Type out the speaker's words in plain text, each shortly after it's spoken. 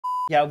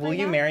Yeah, will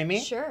you marry me?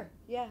 Sure.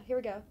 Yeah, here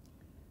we go.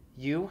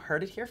 You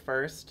heard it here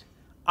first.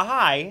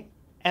 I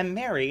am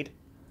married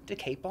to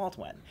Kate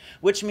Baldwin,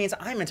 which means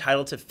I'm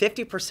entitled to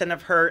 50%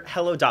 of her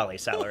Hello Dolly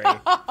salary.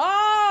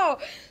 Oh,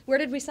 where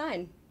did we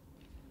sign?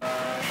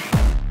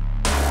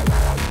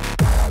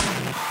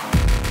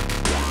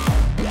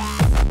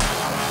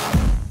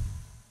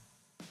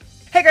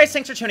 Hey guys,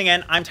 thanks for tuning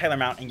in. I'm Tyler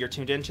Mount, and you're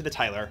tuned in to the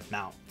Tyler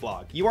Mount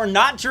Vlog. You are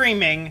not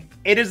dreaming.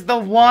 It is the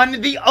one,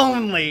 the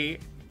only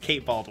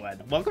Kate Baldwin.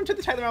 Welcome to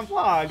the Tyler Mount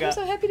Vlog. I'm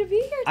so happy to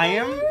be here, Tyler. I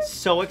am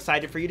so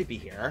excited for you to be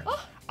here.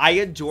 Oh. I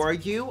adore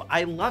you,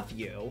 I love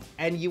you,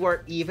 and you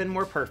are even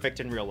more perfect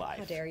in real life.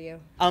 How dare you?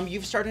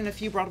 You've starred in a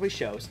few Broadway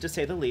shows, to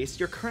say the least.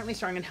 You're currently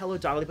starring in Hello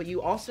Dolly, but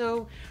you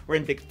also were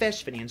in Big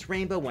Fish, Finian's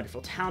Rainbow,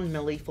 Wonderful Town,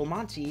 Millie, Full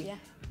Monty. Yeah.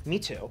 Me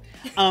too.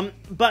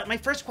 But my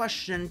first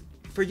question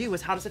for you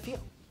is, how does it feel?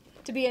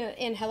 To be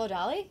in Hello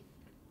Dolly?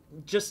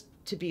 Just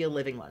to be a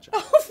living legend.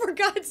 Oh, for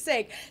God's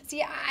sake.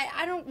 See,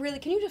 I don't really...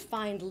 Can you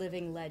define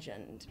living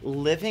legend?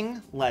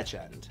 Living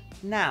legend.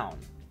 Noun.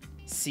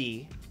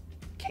 See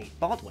Kate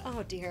Baldwin.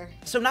 Oh, dear.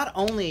 So not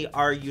only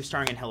are you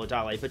starring in Hello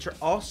Dolly, but you're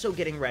also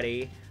getting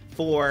ready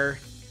for,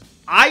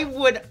 I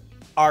would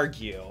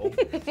argue,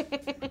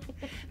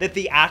 the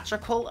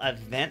theatrical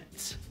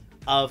event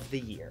of the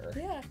year.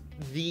 Yeah.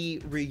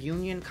 The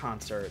reunion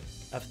concert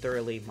of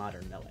Thoroughly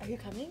Modern Millie. Are you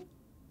coming?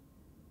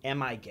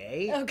 Am I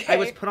gay? Okay. I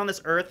was put on this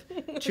earth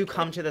to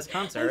come to this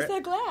concert. I'm so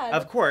glad.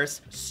 Of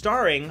course,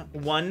 starring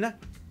one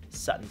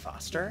Sutton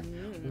Foster,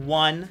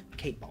 one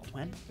Kate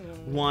Baldwin,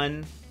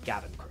 one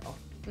Gavin Crowe,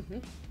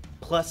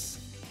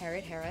 plus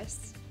Harriet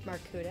Harris,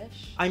 Mark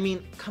Kudish. I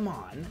mean, come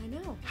on. I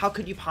know. How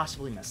could you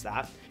possibly miss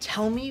that?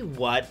 Tell me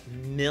what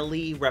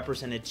Millie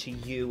represented to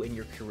you in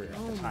your career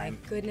at the time.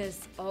 Oh my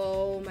goodness.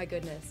 Oh my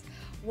goodness.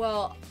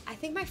 Well, I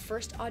think my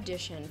first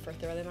audition for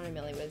Thoroughly Modern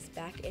Millie was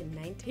back in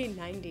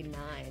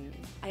 1999.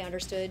 I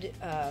understood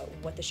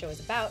what the show was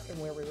about and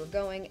where we were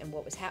going and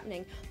what was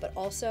happening, but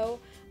also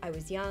I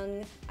was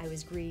young, I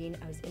was green,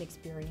 I was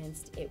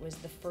inexperienced. It was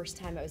the first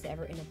time I was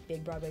ever in a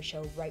big Broadway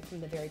show right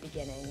from the very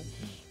beginning,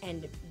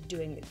 and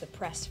doing the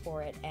press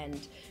for it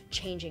and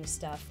changing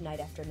stuff night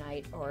after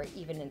night, or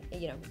even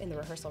in the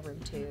rehearsal room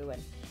too,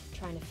 and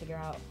trying to figure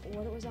out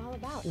what it was all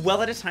about.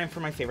 Well, it is time for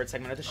my favorite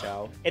segment of the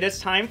show. It is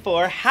time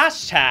for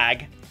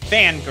hashtag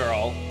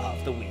Fangirl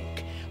of the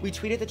Week. We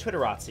tweeted the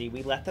Twitterazzi,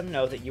 we let them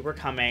know that you were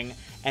coming,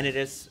 and it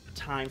is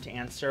time to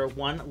answer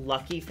one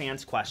lucky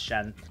fan's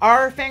question.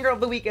 Our Fangirl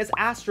of the Week is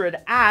Astrid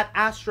at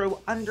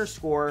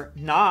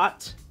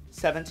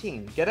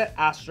Astro_not17. Get it?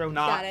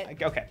 Astronaut. Got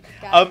it. Okay.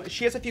 Got it.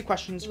 She has a few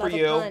questions Love for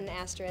you. a pun,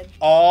 Astrid.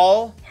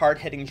 All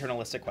hard-hitting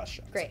journalistic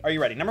questions. Great. Are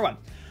you ready? Number one.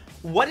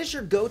 What is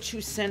your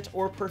go-to scent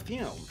or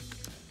perfume?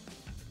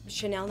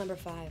 Chanel No.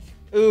 5.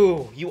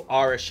 Ooh, you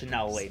are a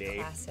Chanel lady.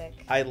 Classic.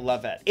 I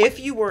love it. If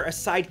you were a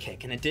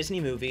sidekick in a Disney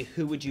movie,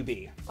 who would you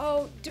be?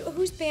 Oh,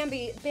 who's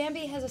Bambi?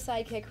 Bambi has a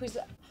sidekick who's...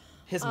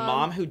 His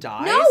mom who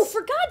dies? No,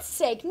 for God's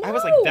sake, no! I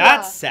was like,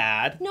 that's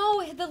sad.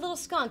 No, the little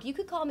skunk. You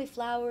could call me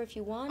Flower if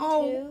you want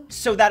to.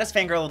 So that is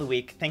Fangirl of the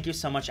Week. Thank you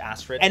so much,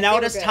 Astrid. And now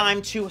it is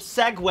time to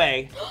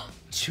segue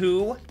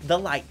to the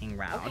lightning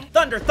round. Okay.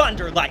 Thunder,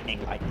 thunder,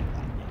 lightning, lightning,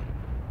 lightning.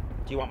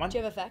 Do you want one? Do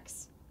you have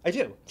effects? I do.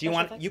 Do you Special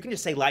want? effects? You can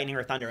just say lightning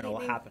or thunder and it will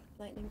Lightning, happen.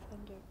 Lightning,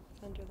 thunder,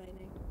 thunder,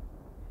 lightning.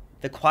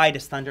 The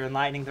quietest thunder and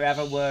lightning there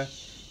ever were.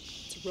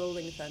 It's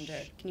rolling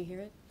thunder. Can you hear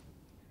it?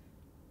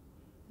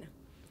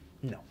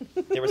 No,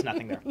 there was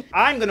nothing there.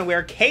 I'm gonna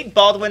wear Kate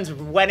Baldwin's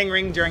wedding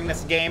ring during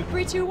this game.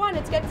 3, 2, 1.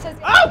 It's good. It says.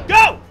 Oh,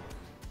 go!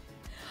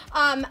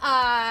 Come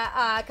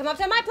up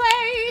to my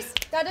place.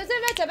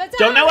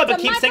 Don't know it, but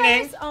To keep my singing.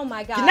 place. Oh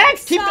my God.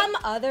 Next, keep Some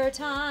other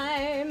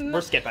time.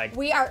 We're skipping.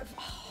 We are.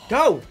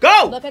 Go,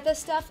 go! Look at this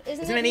stuff.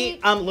 Isn't it it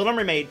neat? neat? Little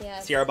Mermaid,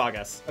 Yes. Sierra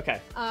Boggess. Okay.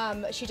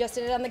 She just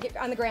did it on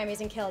the Grammys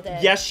and killed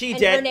it. Yes, she and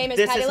did. Her name is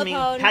This Patti is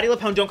LuPone. me. Patti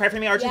LuPone, Don't Cry for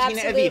Me, Argentina,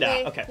 Yeah, absolutely.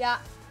 Evita. Okay. Yeah.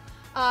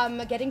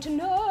 Getting to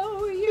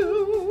know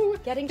you.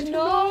 Getting to know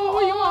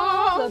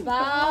all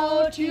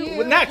about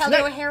you. Next, Kelly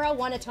next. O'Hara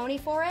won a Tony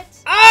for it.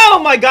 Oh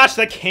my gosh,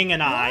 The King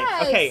and I.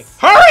 Yes. Okay,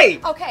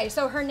 hurry! Okay,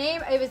 so her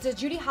name, it was a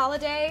Judy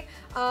Holliday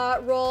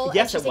role.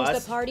 Yes, and she it sings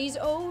was. The Party's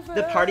Over.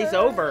 The Party's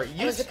Over.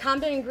 It was a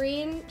Compton and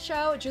Green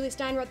show. Julie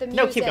Stein wrote the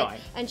music. No, keep going.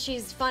 And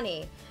she's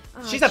funny.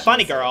 Oh, She's a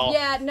funny girl.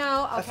 Yeah,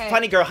 no, okay. A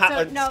funny girl.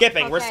 No,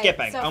 skipping. We're okay,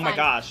 skipping. so Oh my fun.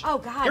 gosh. Oh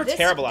God. You're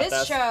terrible at this.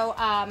 This show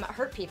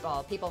hurt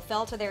people. People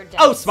fell to their deaths.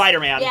 Oh,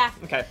 Spider-Man. Yeah.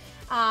 Okay.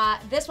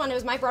 This one, it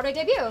was my Broadway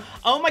debut.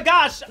 Oh my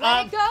gosh.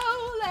 Let it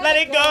go. Let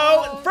it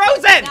go.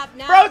 Frozen. Stop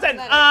now. Frozen.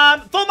 Let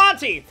it- Full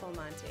Monty. Full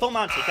Monty. Full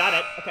Monty. Got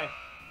it. Okay.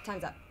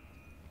 Time's up.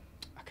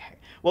 Okay.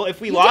 Well,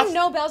 if we You lost. didn't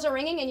know bells are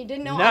ringing and you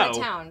didn't know No. Out of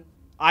Town.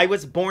 I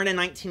was born in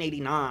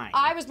 1989.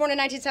 I was born in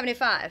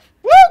 1975.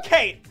 Woo,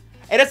 Kate!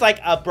 It is like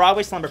a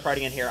Broadway slumber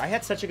party in here. I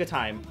had such a good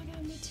time. Oh my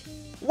God, me too.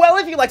 Well,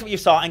 if you liked what you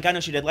saw, and God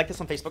knows you did, like this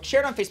on Facebook,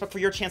 share it on Facebook for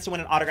your chance to win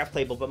an autographed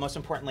playbill. But most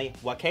importantly,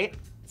 what, Kate?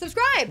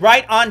 Subscribe.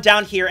 Right on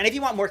down here. And if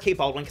you want more Kate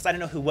Baldwin, because I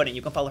don't know who wouldn't,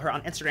 you can follow her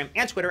on Instagram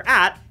and Twitter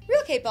at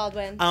Real Kate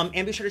Baldwin.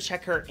 and be sure to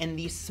check her in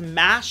the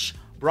Smash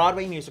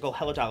Broadway musical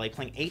Hello Dolly,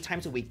 playing 8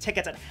 times a week.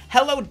 Tickets at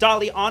Hello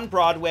Dolly on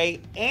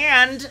Broadway.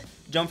 And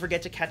don't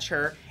forget to catch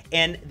her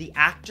in the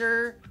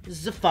Actors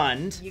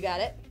Fund. You got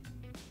it.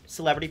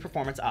 Celebrity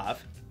performance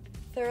of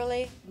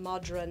Thoroughly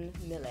Modern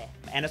Millie.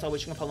 And as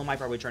always, you can follow my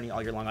Broadway journey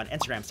all year long on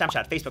Instagram,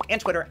 Snapchat, Facebook,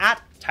 and Twitter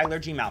at Tyler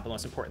G. Mal, but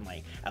most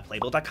importantly, at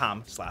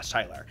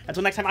playbill.com/Tyler.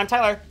 Until next time, I'm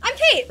Tyler. I'm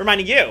Kate.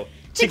 Reminding you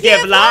to give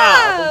give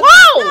love. love.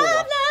 Whoa! Love,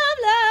 love,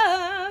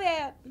 love,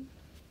 yeah.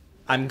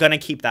 I'm gonna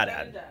keep that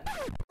ad.